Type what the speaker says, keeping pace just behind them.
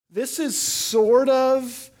This is sort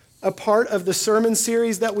of a part of the sermon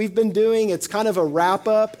series that we've been doing. It's kind of a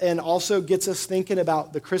wrap-up and also gets us thinking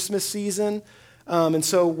about the Christmas season. And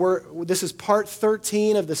so this is part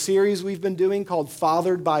 13 of the series we've been doing called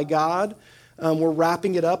Fathered by God. We're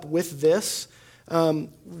wrapping it up with this. In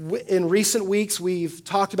recent weeks, we've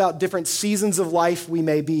talked about different seasons of life we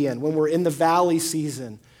may be in. When we're in the valley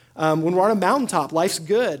season, when we're on a mountaintop, life's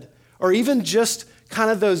good. Or even just kind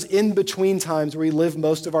of those in-between times where we live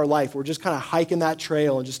most of our life. We're just kind of hiking that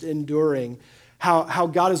trail and just enduring how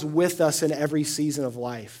God is with us in every season of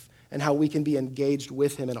life and how we can be engaged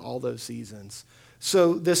with him in all those seasons.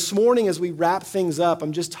 So this morning, as we wrap things up,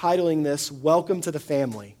 I'm just titling this, Welcome to the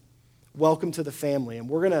Family. Welcome to the Family. And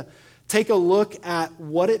we're going to take a look at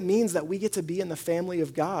what it means that we get to be in the family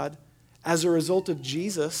of God as a result of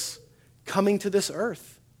Jesus coming to this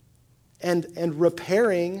earth and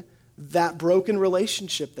repairing that broken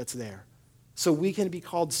relationship that's there so we can be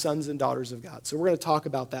called sons and daughters of God. So we're going to talk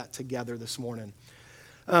about that together this morning.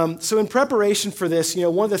 So in preparation for this,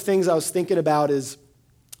 one of the things I was thinking about is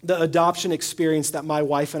the adoption experience that my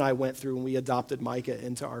wife and I went through when we adopted Micah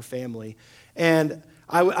into our family. And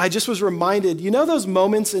I just was reminded, those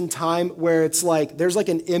moments in time where it's like there's like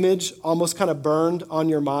an image almost kind of burned on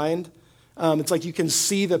your mind? It's like you can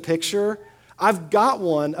see the picture. I've got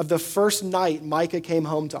one of the first night Micah came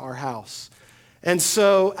home to our house. And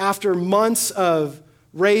so after months of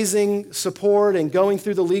raising support and going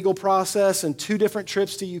through the legal process and 2 different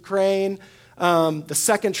trips to Ukraine, the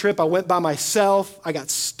second trip I went by myself. I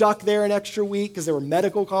got stuck there an extra week because there were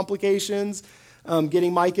medical complications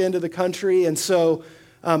getting Micah into the country. And so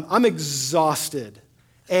I'm exhausted.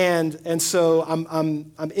 And so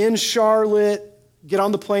I'm in Charlotte. Get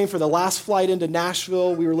on the plane for the last flight into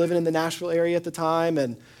Nashville. We were living in the Nashville area at the time.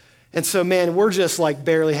 And so, man, we're just like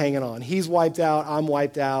barely hanging on. He's wiped out. I'm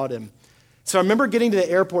wiped out. And so I remember getting to the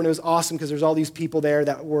airport, and it was awesome because there's all these people there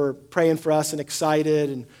that were praying for us and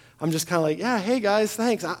excited. And I'm just kind of like, yeah, hey, guys,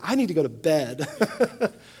 thanks. I need to go to bed.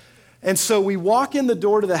 And so we walk in the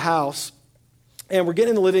door to the house, and we're getting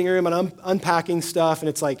in the living room, and I'm unpacking stuff. And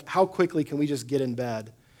it's like, how quickly can we just get in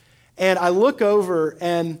bed? And I look over,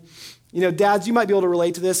 and dads, you might be able to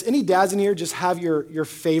relate to this. Any dads in here just have your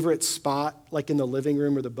favorite spot, like in the living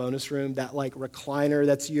room or the bonus room, that like recliner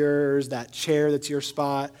that's yours, that chair that's your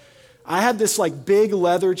spot. I had this like big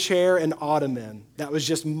leather chair and ottoman that was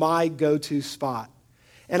just my go-to spot.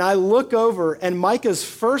 And I look over, and Micah's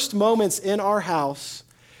first moments in our house,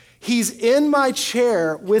 he's in my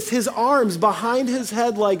chair with his arms behind his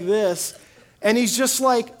head like this, and he's just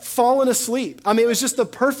like falling asleep. I mean, it was just the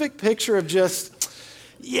perfect picture of just,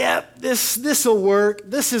 this'll work.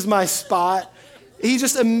 This is my spot. He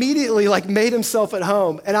just immediately like made himself at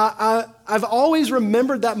home. And I've always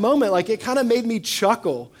remembered that moment. Like it kind of made me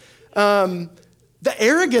chuckle. The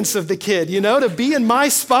arrogance of the kid, to be in my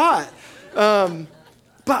spot. But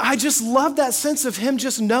I just love that sense of him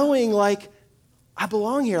just knowing like, I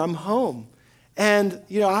belong here. I'm home. And,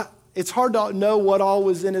 it's hard to know what all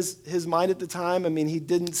was in his mind at the time. I mean, he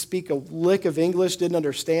didn't speak a lick of English, didn't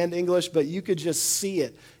understand English, but you could just see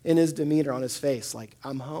it in his demeanor on his face, like,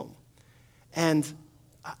 I'm home. And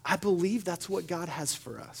I believe that's what God has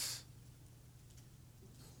for us.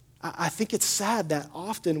 I think it's sad that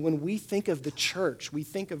often when we think of the church, we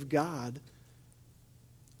think of God,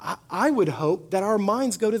 I would hope that our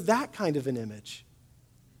minds go to that kind of an image,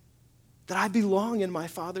 that I belong in my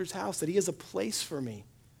Father's house, that he has a place for me.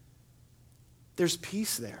 There's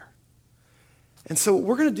peace there. And so what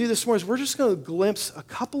we're going to do this morning is we're just going to glimpse a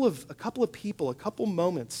couple of people, a couple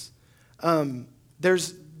moments.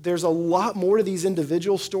 There's a lot more to these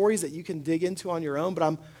individual stories that you can dig into on your own, but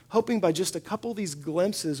I'm hoping by just a couple of these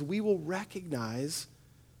glimpses, we will recognize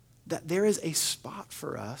that there is a spot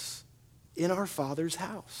for us in our Father's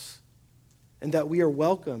house and that we are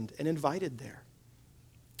welcomed and invited there.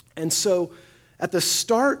 And so at the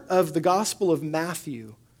start of the Gospel of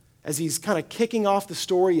Matthew, as he's kind of kicking off the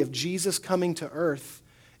story of Jesus coming to earth,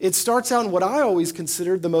 it starts out in what I always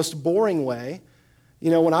considered the most boring way.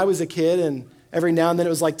 When I was a kid and every now and then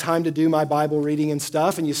it was like time to do my Bible reading and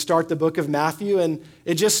stuff, and you start the book of Matthew and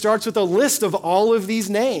it just starts with a list of all of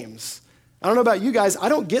these names. I don't know about you guys, I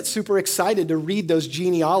don't get super excited to read those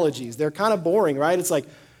genealogies. They're kind of boring, right? It's like,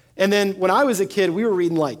 and then when I was a kid, we were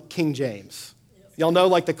reading like King James. Y'all know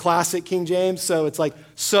like the classic King James? So it's like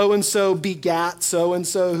so-and-so begat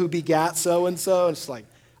so-and-so who begat so-and-so. And it's like,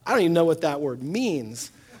 I don't even know what that word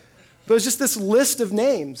means. But it's just this list of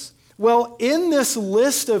names. Well, in this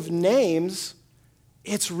list of names,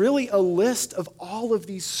 it's really a list of all of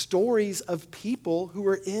these stories of people who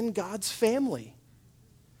are in God's family.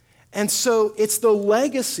 And so it's the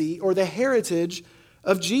legacy or the heritage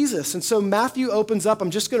of Jesus. And so Matthew opens up.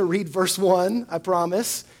 I'm just going to read verse 1, I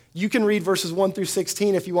promise. You can read verses 1 through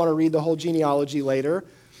 16 if you want to read the whole genealogy later.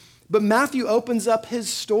 But Matthew opens up his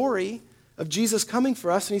story of Jesus coming for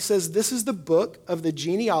us, and he says, this is the book of the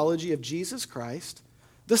genealogy of Jesus Christ,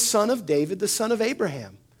 the son of David, the son of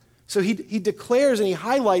Abraham. So he declares and he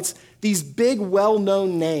highlights these big,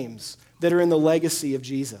 well-known names that are in the legacy of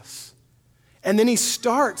Jesus. And then he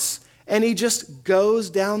starts and he just goes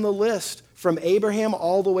down the list from Abraham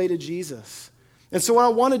all the way to Jesus. And so what I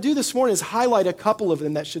want to do this morning is highlight a couple of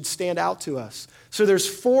them that should stand out to us. So there's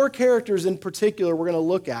 4 characters in particular we're going to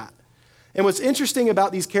look at. And what's interesting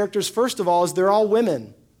about these characters, first of all, is they're all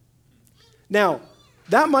women. Now,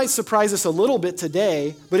 that might surprise us a little bit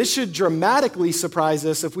today, but it should dramatically surprise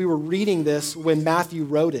us if we were reading this when Matthew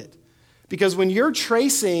wrote it. Because when you're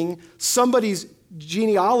tracing somebody's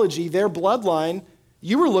genealogy, their bloodline,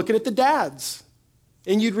 you were looking at the dads.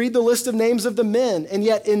 And you'd read the list of names of the men. And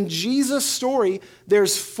yet in Jesus' story,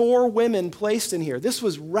 there's 4 women placed in here. This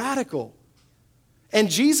was radical. And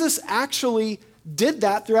Jesus actually did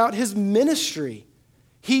that throughout his ministry.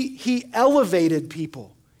 He elevated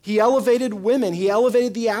people. He elevated women. He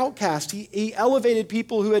elevated the outcast. He elevated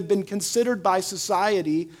people who had been considered by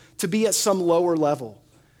society to be at some lower level.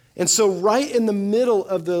 And so right in the middle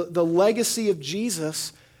of the legacy of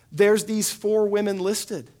Jesus, there's these 4 women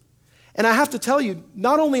listed. And I have to tell you,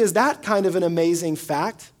 not only is that kind of an amazing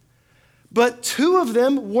fact, but 2 of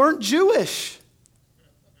them weren't Jewish.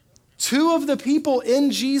 2 of the people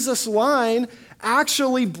in Jesus' line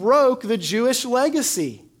actually broke the Jewish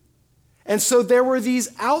legacy. And so there were these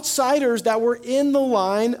outsiders that were in the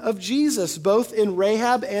line of Jesus, both in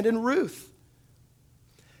Rahab and in Ruth.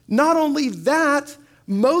 Not only that,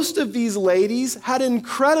 most of these ladies had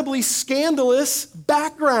incredibly scandalous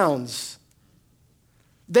backgrounds.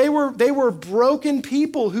 They were broken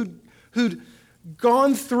people who'd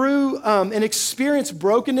gone through and experienced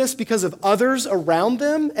brokenness because of others around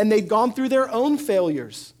them, and they'd gone through their own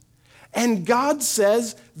failures. And God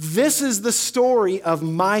says, this is the story of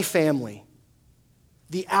my family.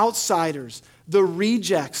 The outsiders, the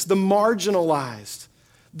rejects, the marginalized,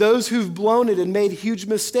 those who've blown it and made huge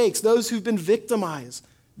mistakes, those who've been victimized,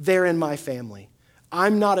 they're in my family.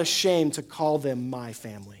 I'm not ashamed to call them my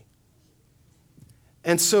family.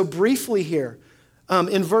 And so briefly here,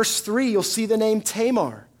 in verse 3, you'll see the name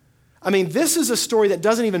Tamar. I mean, this is a story that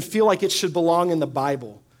doesn't even feel like it should belong in the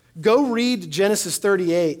Bible. Go read Genesis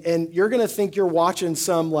 38, and you're going to think you're watching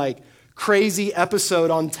some like crazy episode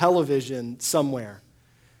on television somewhere.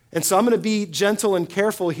 And so I'm going to be gentle and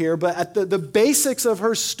careful here, but at the basics of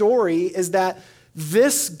her story is that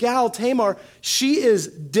this gal, Tamar, she is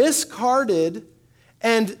discarded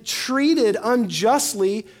and treated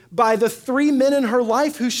unjustly by the 3 men in her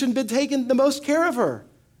life who should have been taking the most care of her.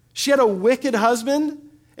 She had a wicked husband,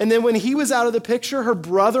 and then when he was out of the picture, her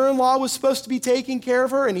brother-in-law was supposed to be taking care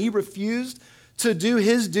of her, and he refused to do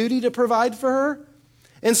his duty to provide for her.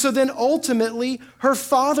 And so then ultimately, her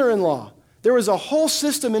father-in-law, there was a whole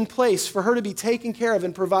system in place for her to be taken care of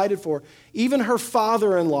and provided for. Even her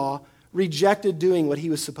father-in-law rejected doing what he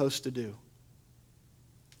was supposed to do.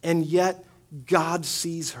 And yet, God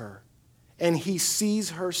sees her, and he sees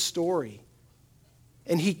her story,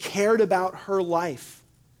 and he cared about her life.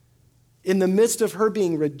 In the midst of her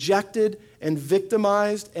being rejected and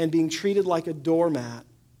victimized and being treated like a doormat,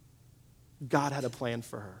 God had a plan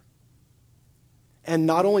for her. And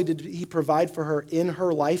not only did he provide for her in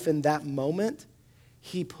her life in that moment,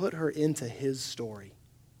 he put her into his story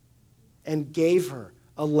and gave her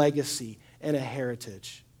a legacy and a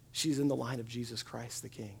heritage. She's in the line of Jesus Christ, the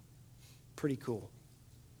King. Pretty cool.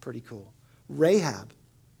 Pretty cool. Rahab.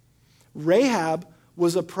 Rahab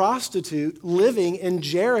was a prostitute living in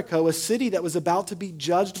Jericho, a city that was about to be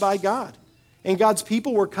judged by God. And God's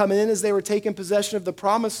people were coming in as they were taking possession of the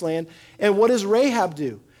promised land. And what does Rahab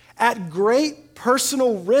do? At great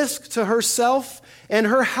personal risk to herself and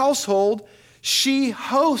her household, she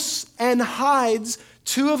hosts and hides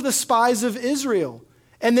 2 of the spies of Israel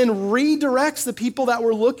and then redirects the people that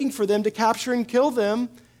were looking for them to capture and kill them.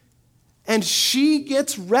 And she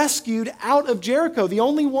gets rescued out of Jericho, the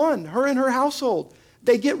only one, her and her household.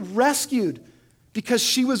 They get rescued because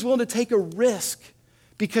she was willing to take a risk,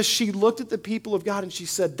 because she looked at the people of God and she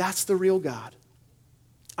said, that's the real God.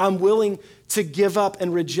 I'm willing to give up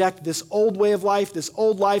and reject this old way of life, this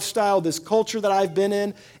old lifestyle, this culture that I've been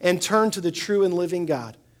in, and turn to the true and living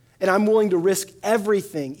God. And I'm willing to risk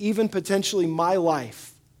everything, even potentially my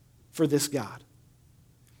life, for this God.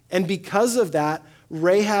 And because of that,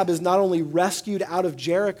 Rahab is not only rescued out of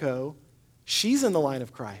Jericho, she's in the line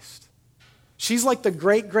of Christ. She's like the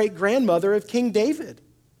great-great-grandmother of King David.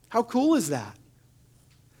 How cool is that?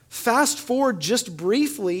 Fast forward just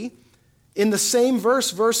briefly, in the same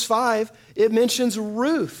verse, verse 5, it mentions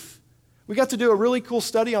Ruth. We got to do a really cool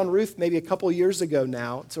study on Ruth maybe a couple years ago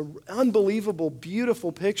now. It's an unbelievable,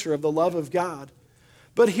 beautiful picture of the love of God.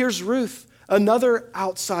 But here's Ruth, another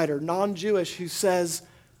outsider, non-Jewish, who says,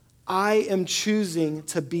 I am choosing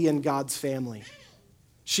to be in God's family.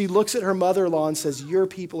 She looks at her mother-in-law and says, your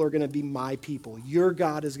people are going to be my people. Your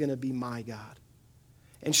God is going to be my God.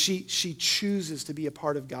 And she chooses to be a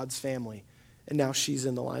part of God's family. And now she's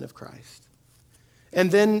in the line of Christ.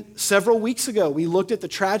 And then several weeks ago, we looked at the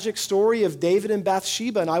tragic story of David and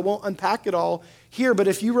Bathsheba, and I won't unpack it all here, but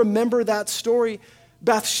if you remember that story,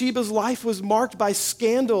 Bathsheba's life was marked by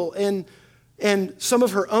scandal and some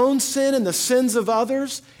of her own sin and the sins of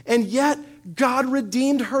others, and yet God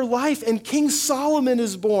redeemed her life, and King Solomon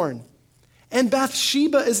is born. And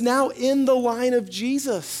Bathsheba is now in the line of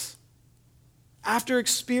Jesus after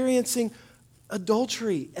experiencing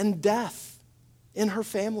adultery and death in her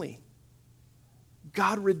family.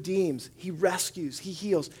 God redeems, He rescues, He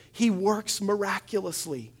heals, He works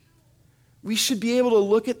miraculously. We should be able to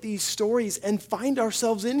look at these stories and find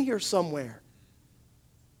ourselves in here somewhere.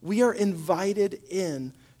 We are invited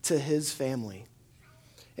in to His family.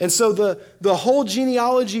 And so the whole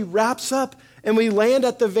genealogy wraps up and we land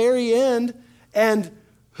at the very end. And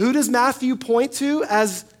who does Matthew point to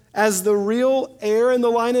as the real heir in the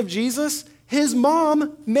line of Jesus? His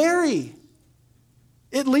mom, Mary.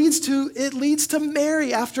 It leads to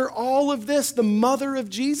Mary after all of this, the mother of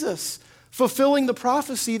Jesus, fulfilling the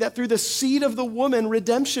prophecy that through the seed of the woman,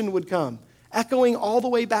 redemption would come, echoing all the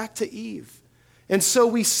way back to Eve. And so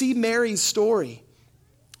we see Mary's story.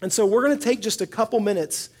 And so we're going to take just a couple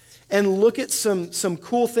minutes and look at some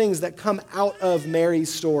cool things that come out of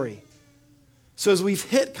Mary's story. So as we've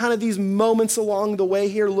hit kind of these moments along the way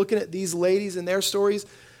here, looking at these ladies and their stories,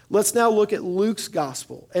 let's now look at Luke's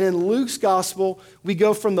gospel. And in Luke's gospel, we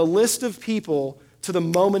go from the list of people to the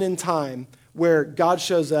moment in time where God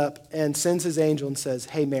shows up and sends his angel and says,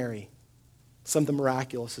 hey, Mary, something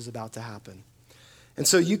miraculous is about to happen. And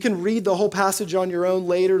so you can read the whole passage on your own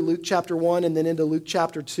later, Luke chapter 1 and then into Luke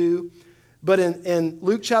chapter 2. But in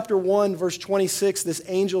Luke chapter 1, verse 26, this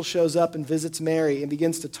angel shows up and visits Mary and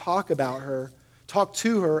begins to talk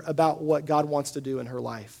to her about what God wants to do in her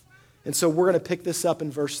life. And so we're going to pick this up in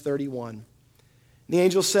verse 31. The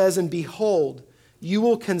angel says, and behold, you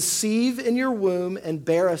will conceive in your womb and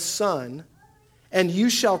bear a son, and you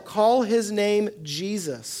shall call his name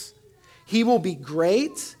Jesus. He will be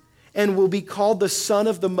great and will be called the Son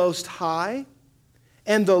of the Most High,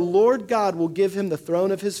 and the Lord God will give him the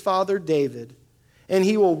throne of his father David, and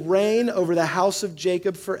he will reign over the house of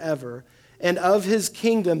Jacob forever, and of his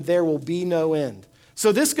kingdom there will be no end.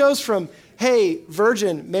 So this goes from, hey,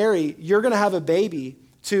 Virgin Mary, you're going to have a baby,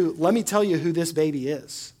 to let me tell you who this baby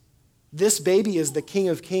is. This baby is the King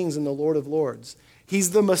of Kings and the Lord of Lords.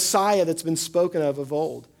 He's the Messiah that's been spoken of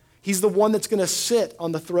old. He's the one that's going to sit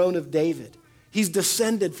on the throne of David. He's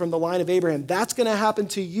descended from the line of Abraham. That's going to happen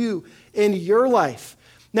to you in your life.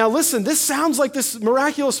 Now listen, this sounds like this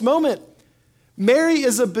miraculous moment. Mary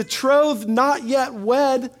is a betrothed, not yet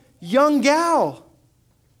wed young gal.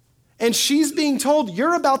 And she's being told,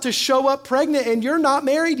 you're about to show up pregnant and you're not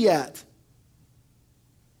married yet.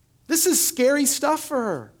 This is scary stuff for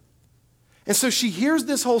her. And so she hears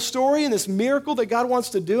this whole story and this miracle that God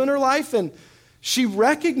wants to do in her life, and she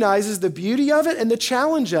recognizes the beauty of it and the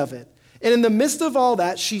challenge of it. And in the midst of all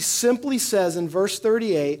that, she simply says in verse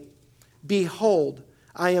 38, behold,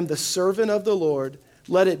 I am the servant of the Lord.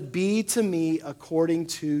 Let it be to me according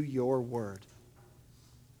to your word.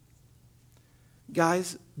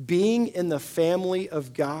 Guys, being in the family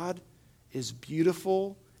of God is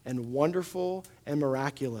beautiful and wonderful and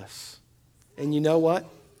miraculous. And you know what?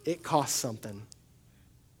 It costs something.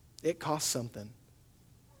 It costs something.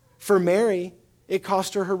 For Mary, it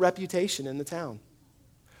cost her reputation in the town.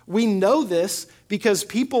 We know this because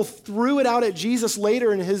people threw it out at Jesus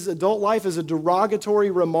later in his adult life as a derogatory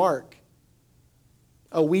remark.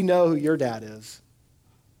 Oh, we know who your dad is.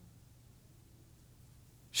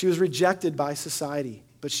 She was rejected by society,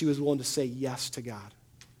 but she was willing to say yes to God.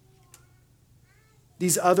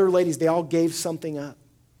 These other ladies, they all gave something up.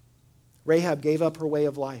 Rahab gave up her way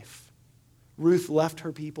of life. Ruth left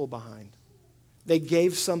her people behind. They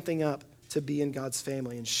gave something up to be in God's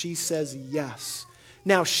family, and she says yes.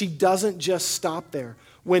 Now, she doesn't just stop there.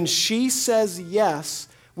 When she says yes,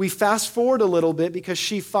 we fast forward a little bit because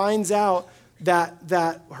she finds out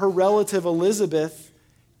that her relative Elizabeth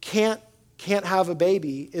can't have a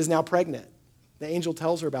baby, is now pregnant. The angel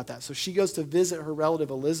tells her about that. So she goes to visit her relative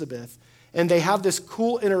Elizabeth, and they have this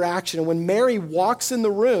cool interaction. And when Mary walks in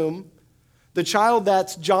the room, The child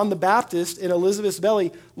that's John the Baptist in Elizabeth's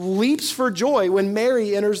belly leaps for joy when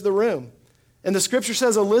Mary enters the room. And the scripture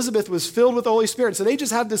says Elizabeth was filled with the Holy Spirit. So they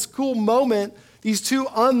just have this cool moment. These two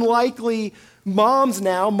unlikely moms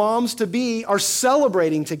now, moms to be, are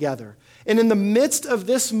celebrating together. And in the midst of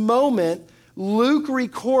this moment, Luke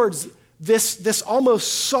records this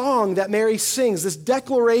almost song that Mary sings, this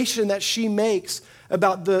declaration that she makes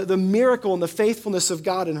about the miracle and the faithfulness of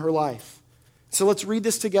God in her life. So let's read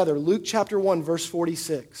this together. Luke chapter 1, verse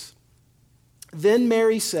 46. Then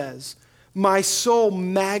Mary says, "My soul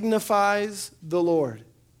magnifies the Lord."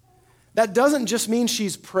 That doesn't just mean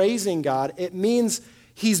she's praising God. It means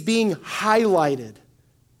he's being highlighted.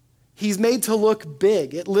 He's made to look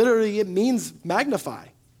big. It means magnify.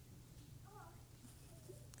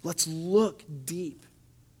 Let's look deep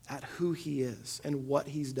at who he is and what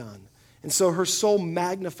he's done. And so her soul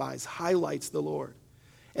magnifies, highlights the Lord.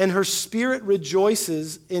 And her spirit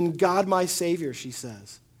rejoices in God my Savior, she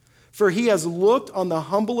says. For he has looked on the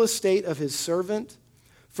humble estate of his servant.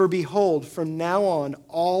 For behold, from now on,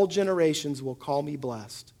 all generations will call me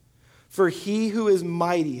blessed. For he who is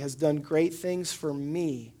mighty has done great things for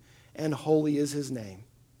me, and holy is his name.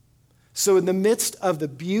 So in the midst of the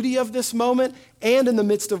beauty of this moment, and in the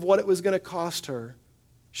midst of what it was going to cost her,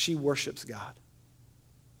 she worships God.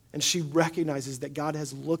 And she recognizes that God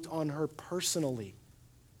has looked on her personally,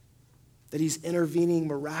 that he's intervening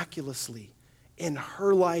miraculously in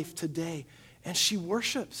her life today, and she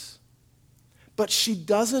worships. But she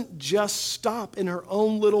doesn't just stop in her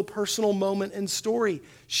own little personal moment and story.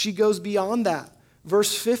 She goes beyond that.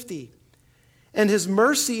 Verse 50, and his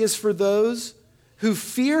mercy is for those who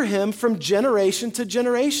fear him from generation to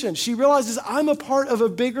generation. She realizes, I'm a part of a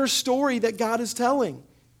bigger story that God is telling.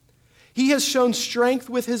 He has shown strength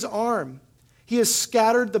with his arm. He has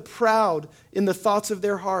scattered the proud in the thoughts of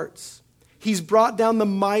their hearts. He's brought down the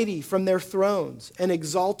mighty from their thrones and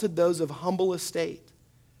exalted those of humble estate.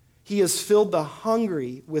 He has filled the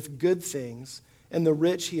hungry with good things, and the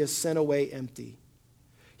rich he has sent away empty.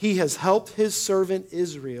 He has helped his servant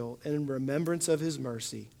Israel in remembrance of his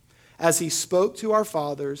mercy, as he spoke to our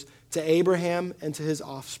fathers, to Abraham, and to his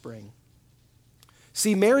offspring.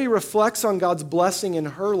 See, Mary reflects on God's blessing in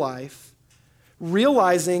her life,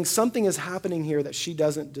 realizing something is happening here that she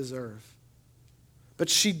doesn't deserve. But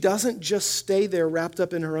she doesn't just stay there wrapped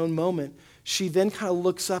up in her own moment. She then kind of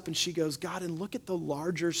looks up and she goes, God, and look at the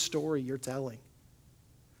larger story you're telling.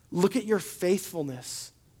 Look at your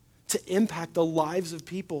faithfulness to impact the lives of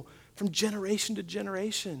people from generation to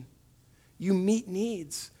generation. You meet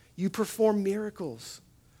needs. You perform miracles.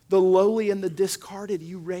 The lowly and the discarded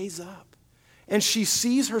you raise up. And she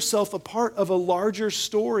sees herself a part of a larger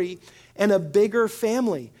story and a bigger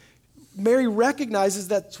family. Mary recognizes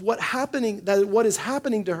that what is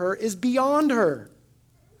happening to her is beyond her.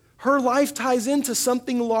 Her life ties into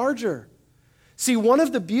something larger. See, one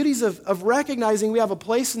of the beauties of recognizing we have a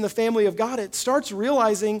place in the family of God, it starts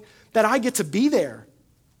realizing that I get to be there.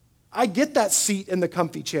 I get that seat in the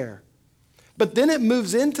comfy chair. But then it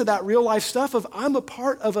moves into that real life stuff of I'm a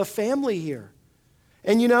part of a family here.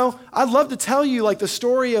 And you know, I'd love to tell you like the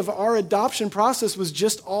story of our adoption process was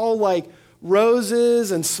just all like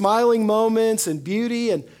roses and smiling moments and beauty.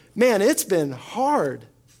 And man, it's been hard.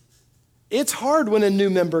 It's hard when a new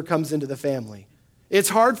member comes into the family. It's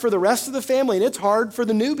hard for the rest of the family, and it's hard for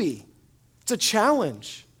the newbie. It's a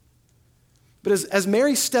challenge. But as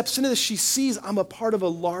Mary steps into this, she sees I'm a part of a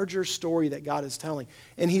larger story that God is telling,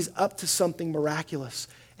 and he's up to something miraculous,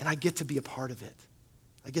 and I get to be a part of it.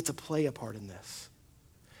 I get to play a part in this.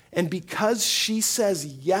 And because she says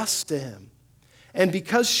yes to him, and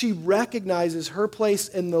because she recognizes her place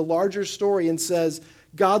in the larger story and says,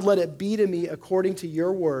 God, let it be to me according to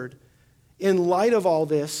your word, in light of all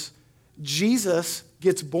this, Jesus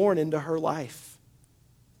gets born into her life.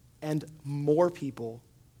 And more people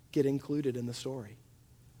get included in the story.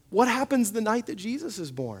 What happens the night that Jesus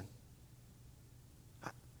is born?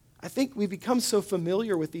 I think we've become so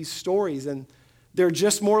familiar with these stories, and they're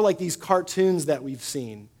just more like these cartoons that we've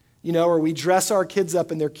seen. You know, or we dress our kids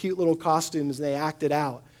up in their cute little costumes and they act it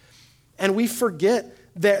out. And we forget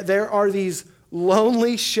that there are these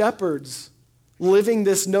lonely shepherds living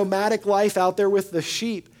this nomadic life out there with the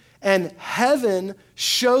sheep. And heaven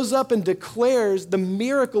shows up and declares the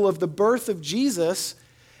miracle of the birth of Jesus.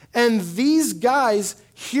 And these guys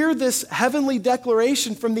hear this heavenly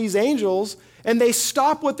declaration from these angels, and they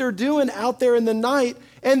stop what they're doing out there in the night,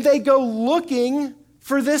 and they go looking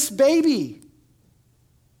for this baby.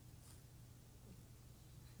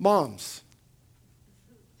 Moms,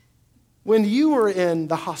 when you were in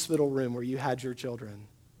the hospital room where you had your children,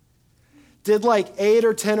 Did like 8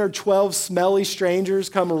 or 10 or 12 smelly strangers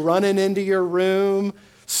come running into your room,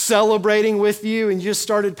 celebrating with you, and you just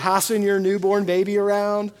started passing your newborn baby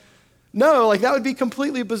around? No, like that would be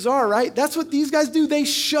completely bizarre, right? That's what these guys do. They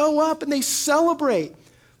show up and they celebrate.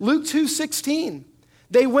 Luke 2:16.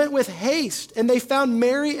 They went with haste and they found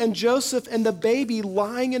Mary and Joseph and the baby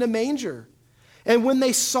lying in a manger. And when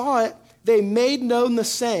they saw it, they made known the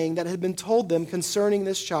saying that had been told them concerning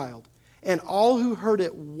this child. And all who heard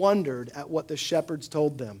it wondered at what the shepherds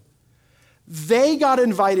told them. They got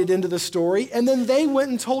invited into the story, and then they went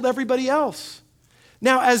and told everybody else.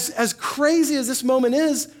 Now, as crazy as this moment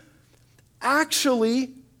is,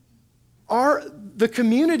 actually, the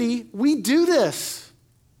community, we do this.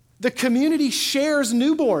 The community shares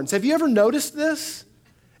newborns. Have you ever noticed this?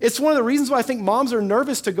 It's one of the reasons why I think moms are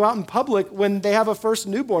nervous to go out in public when they have a first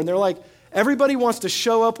newborn. They're like, everybody wants to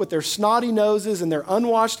show up with their snotty noses and their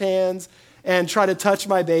unwashed hands and try to touch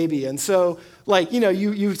my baby. And so, like,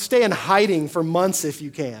 you stay in hiding for months if you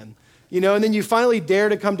can, and then you finally dare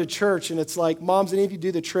to come to church, and it's like, moms, any of you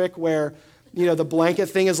do the trick where, the blanket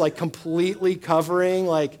thing is like completely covering,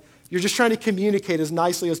 like you're just trying to communicate as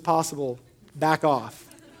nicely as possible. Back off.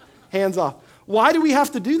 Hands off. Why do we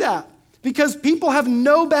have to do that? Because people have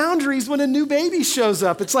no boundaries when a new baby shows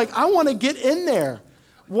up. It's like, I want to get in there.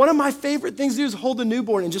 One of my favorite things to do is hold a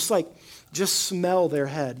newborn and just smell their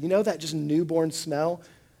head. You know that just newborn smell?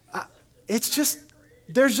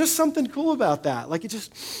 There's just something cool about that. Like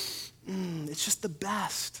it's just the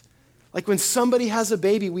best. Like when somebody has a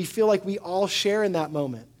baby, we feel like we all share in that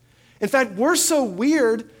moment. In fact, we're so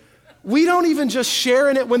weird, we don't even just share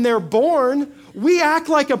in it when they're born. We act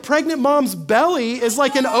like a pregnant mom's belly is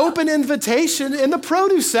like an open invitation in the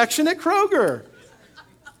produce section at Kroger.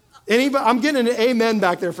 I'm getting an amen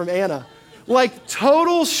back there from Anna. Like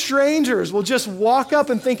total strangers will just walk up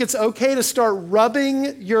and think it's okay to start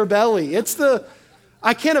rubbing your belly.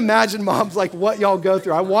 I can't imagine, moms, like what y'all go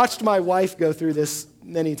through. I watched my wife go through this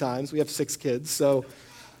many times. We have 6 kids, so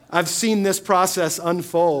I've seen this process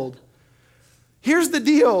unfold. Here's the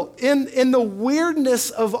deal. In the weirdness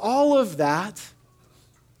of all of that,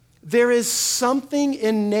 there is something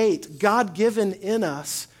innate, God-given in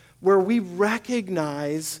us, where we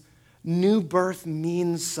recognize new birth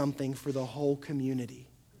means something for the whole community.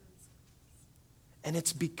 And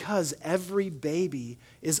it's because every baby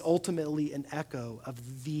is ultimately an echo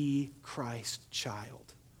of the Christ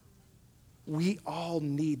child. We all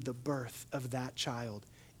need the birth of that child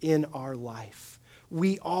in our life.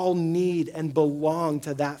 We all need and belong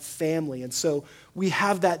to that family. And so we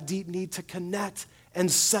have that deep need to connect and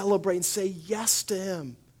celebrate and say yes to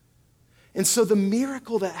him. And so the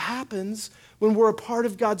miracle that happens when we're a part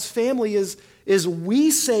of God's family is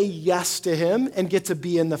we say yes to him and get to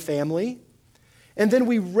be in the family. And then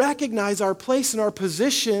we recognize our place and our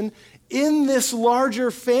position in this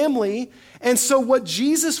larger family. And so what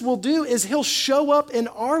Jesus will do is he'll show up in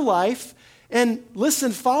our life. And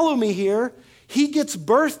listen, follow me here. He gets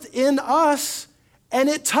birthed in us and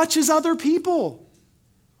it touches other people.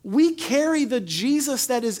 We carry the Jesus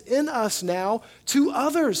that is in us now to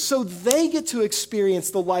others so they get to experience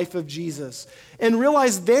the life of Jesus and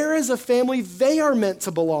realize there is a family they are meant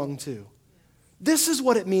to belong to. This is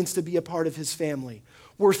what it means to be a part of his family.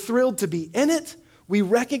 We're thrilled to be in it. We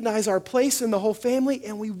recognize our place in the whole family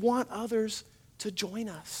and we want others to join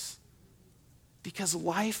us because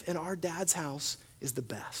life in our dad's house is the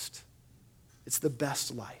best. It's the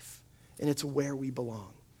best life and it's where we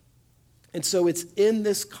belong. And so it's in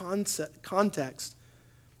this context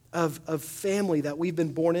of family that we've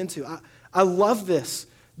been born into. I love this.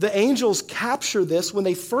 The angels capture this when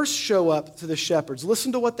they first show up to the shepherds.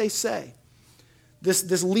 Listen to what they say.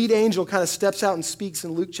 This lead angel kind of steps out and speaks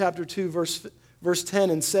in Luke chapter 2, verse 10,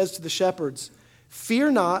 and says to the shepherds,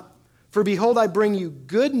 "Fear not, for behold, I bring you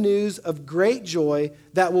good news of great joy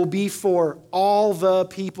that will be for all the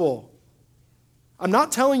people." I'm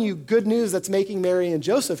not telling you good news that's making Mary and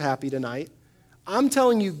Joseph happy tonight. I'm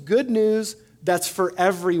telling you good news that's for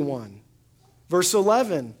everyone. Verse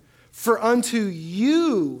 11, "For unto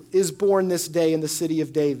you is born this day in the city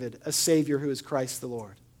of David a Savior who is Christ the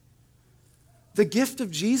Lord." The gift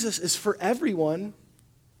of Jesus is for everyone,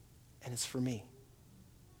 and it's for me.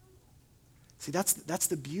 See, that's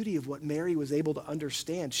the beauty of what Mary was able to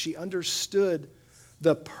understand. She understood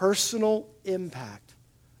the personal impact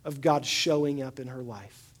of God showing up in her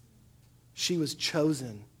life. She was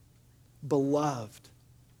chosen, beloved,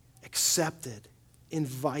 accepted,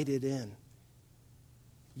 invited in.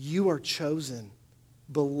 You are chosen,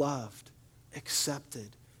 beloved,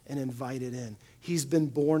 accepted, and invited in. He's been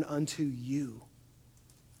born unto you.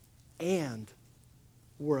 And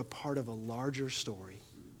we're a part of a larger story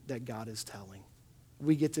that God is telling.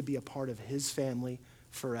 We get to be a part of his family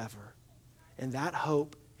forever. And that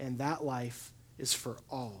hope and that life is for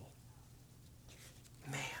all.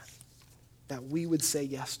 Man, that we would say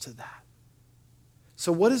yes to that.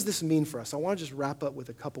 So what does this mean for us? I want to just wrap up with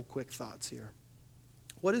a couple quick thoughts here.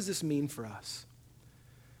 What does this mean for us?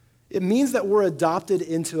 It means that we're adopted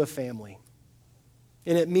into a family.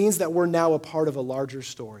 And it means that we're now a part of a larger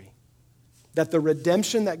story. That the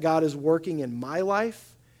redemption that God is working in my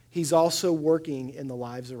life, he's also working in the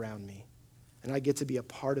lives around me. And I get to be a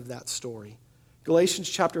part of that story. Galatians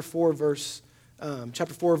chapter 4, verse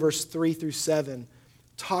 3 through 7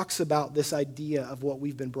 talks about this idea of what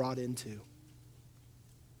we've been brought into.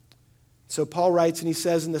 So Paul writes, and he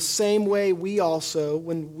says, in the same way we also,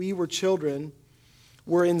 when we were children,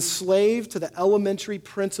 were enslaved to the elementary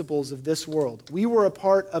principles of this world. We were a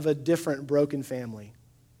part of a different broken family.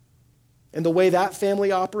 And the way that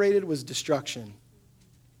family operated was destruction.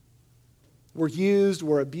 We're used,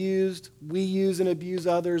 we're abused, we use and abuse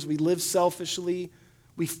others, we live selfishly,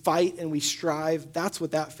 we fight and we strive. That's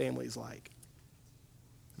what that family's like.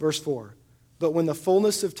 Verse 4, but when the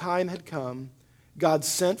fullness of time had come, God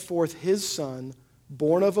sent forth his Son,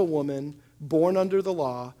 born of a woman, born under the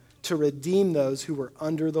law, to redeem those who were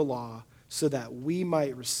under the law, so that we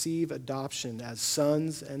might receive adoption as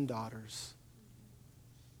sons and daughters.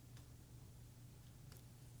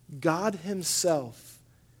 God himself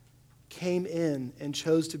came in and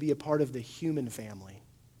chose to be a part of the human family,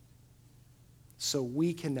 so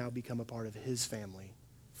we can now become a part of his family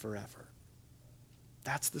forever.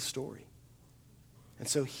 That's the story. And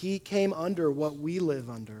so he came under what we live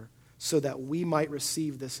under so that we might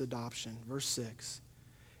receive this adoption. Verse 6,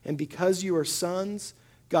 and because you are sons,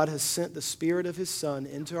 God has sent the Spirit of his Son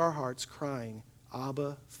into our hearts, crying,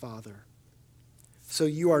 Abba, Father. So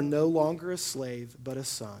you are no longer a slave, but a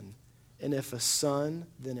son. And if a son,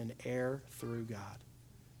 then an heir through God.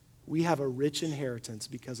 We have a rich inheritance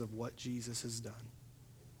because of what Jesus has done.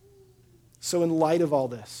 So in light of all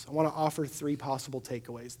this, I want to offer 3 possible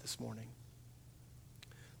takeaways this morning.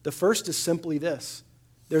 The first is simply this: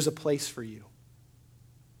 there's a place for you.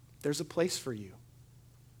 There's a place for you.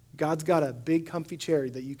 God's got a big comfy chair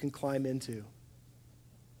that you can climb into.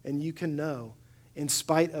 And you can know, in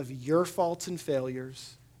spite of your faults and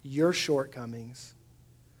failures, your shortcomings,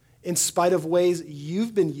 in spite of ways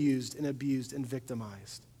you've been used and abused and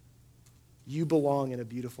victimized, you belong in a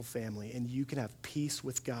beautiful family and you can have peace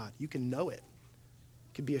with God. You can know it.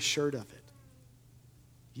 You can be assured of it.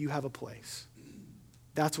 You have a place.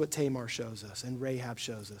 That's what Tamar shows us, and Rahab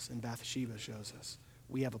shows us, and Bathsheba shows us.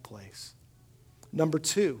 We have a place. Number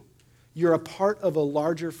 2, you're a part of a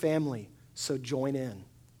larger family, so join in.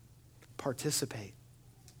 Participate.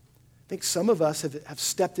 I think some of us have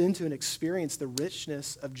stepped into and experienced the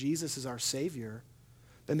richness of Jesus as our Savior,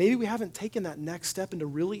 but maybe we haven't taken that next step into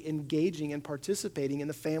really engaging and participating in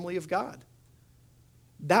the family of God.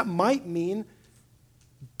 That might mean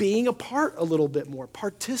being a part a little bit more,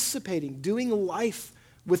 participating, doing life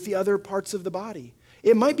with the other parts of the body.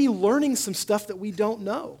 It might be learning some stuff that we don't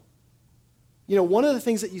know. You know, one of the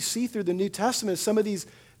things that you see through the New Testament is some of these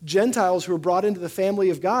Gentiles who are brought into the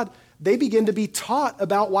family of God, they begin to be taught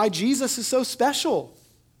about why Jesus is so special.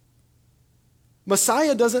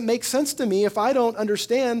 Messiah doesn't make sense to me if I don't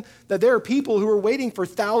understand that there are people who are waiting for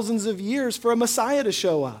thousands of years for a Messiah to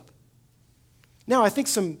show up. Now, I think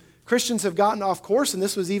some Christians have gotten off course, and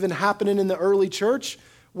this was even happening in the early church,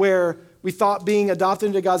 where we thought being adopted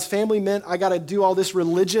into God's family meant I got to do all this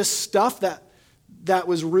religious stuff that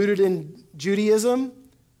was rooted in Judaism.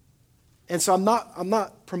 And so I'm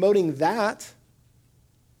not promoting that,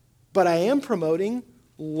 but I am promoting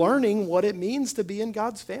learning what it means to be in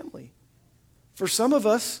God's family. For some of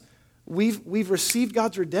us, we've received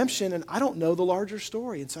God's redemption, and I don't know the larger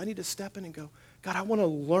story. And so I need to step in and go, God, I want to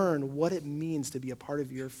learn what it means to be a part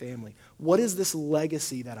of your family. What is this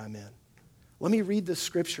legacy that I'm in? Let me read the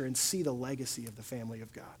scripture and see the legacy of the family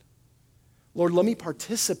of God. Lord, let me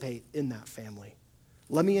participate in that family.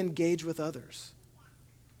 Let me engage with others.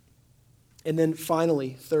 And then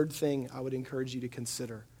finally, third thing I would encourage you to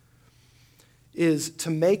consider is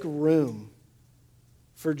to make room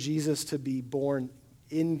for Jesus to be born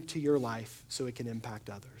into your life so it can impact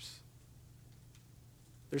others.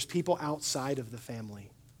 There's people outside of the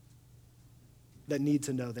family that need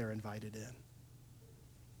to know they're invited in.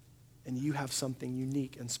 And you have something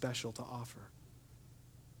unique and special to offer.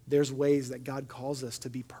 There's ways that God calls us to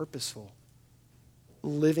be purposeful,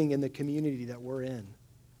 living in the community that we're in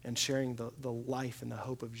and sharing the life and the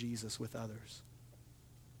hope of Jesus with others.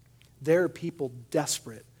 There are people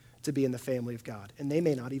desperate to be in the family of God, and they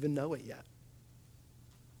may not even know it yet.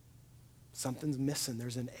 Something's missing.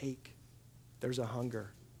 There's an ache. There's a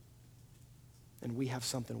hunger. And we have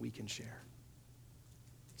something we can share.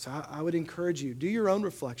 So I would encourage you, do your own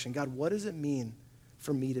reflection. God, what does it mean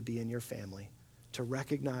for me to be in your family? To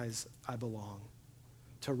recognize I belong.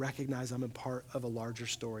 To recognize I'm a part of a larger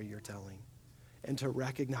story you're telling. And to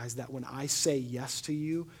recognize that when I say yes to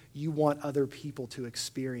you, you want other people to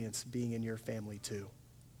experience being in your family too.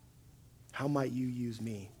 How might you use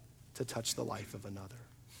me to touch the life of another?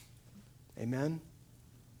 Amen?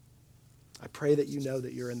 I pray that you know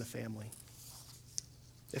that you're in the family.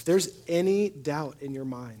 If there's any doubt in your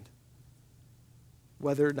mind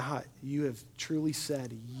whether or not you have truly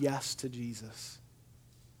said yes to Jesus,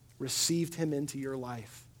 received him into your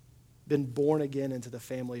life, been born again into the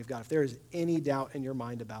family of God, if there is any doubt in your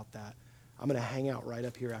mind about that, I'm going to hang out right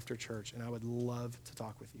up here after church, and I would love to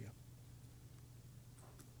talk with you.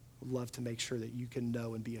 I'd love to make sure that you can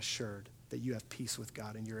know and be assured that you have peace with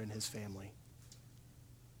God and you're in his family.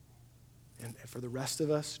 And for the rest of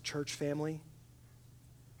us, church family,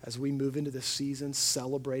 as we move into this season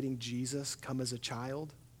celebrating Jesus come as a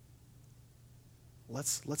child,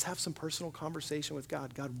 let's have some personal conversation with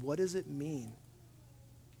God. God, what does it mean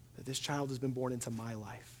that this child has been born into my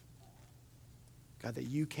life? God, that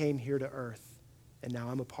you came here to earth and now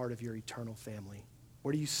I'm a part of your eternal family.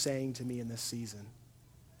 What are you saying to me in this season?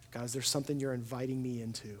 God, is there something you're inviting me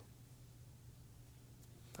into?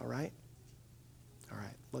 All right? All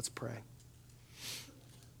right, let's pray.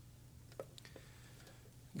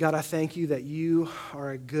 God, I thank you that you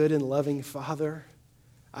are a good and loving Father.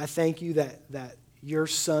 I thank you that your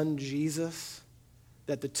son, Jesus,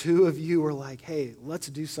 that the two of you were like, hey, let's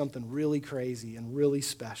do something really crazy and really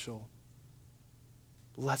special.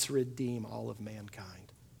 Let's redeem all of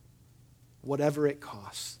mankind. Whatever it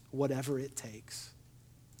costs, whatever it takes.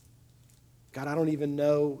 God, I don't even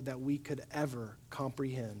know that we could ever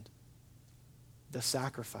comprehend the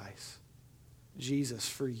sacrifice, Jesus,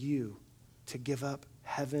 for you to give up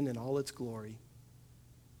heaven and all its glory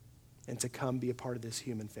and to come be a part of this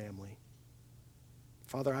human family.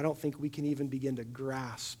 Father, I don't think we can even begin to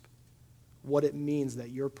grasp what it means that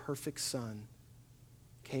your perfect son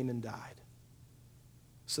came and died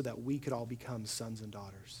so that we could all become sons and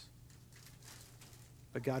daughters.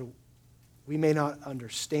 But God, we may not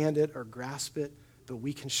understand it or grasp it, but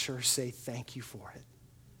we can sure say thank you for it.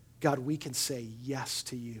 God, we can say yes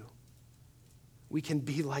to you. We can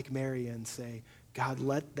be like Mary and say, God,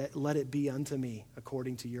 let it be unto me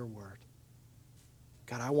according to your word.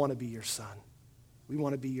 God, I want to be your son. We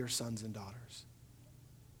want to be your sons and daughters.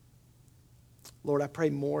 Lord, I pray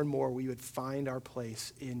more and more we would find our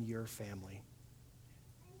place in your family.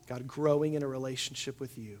 God, growing in a relationship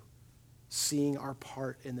with you, seeing our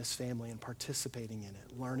part in this family and participating in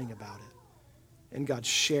it, learning about it, and God,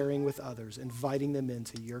 sharing with others, inviting them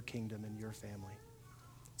into your kingdom and your family.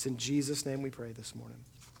 It's in Jesus' name we pray this morning.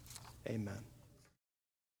 Amen.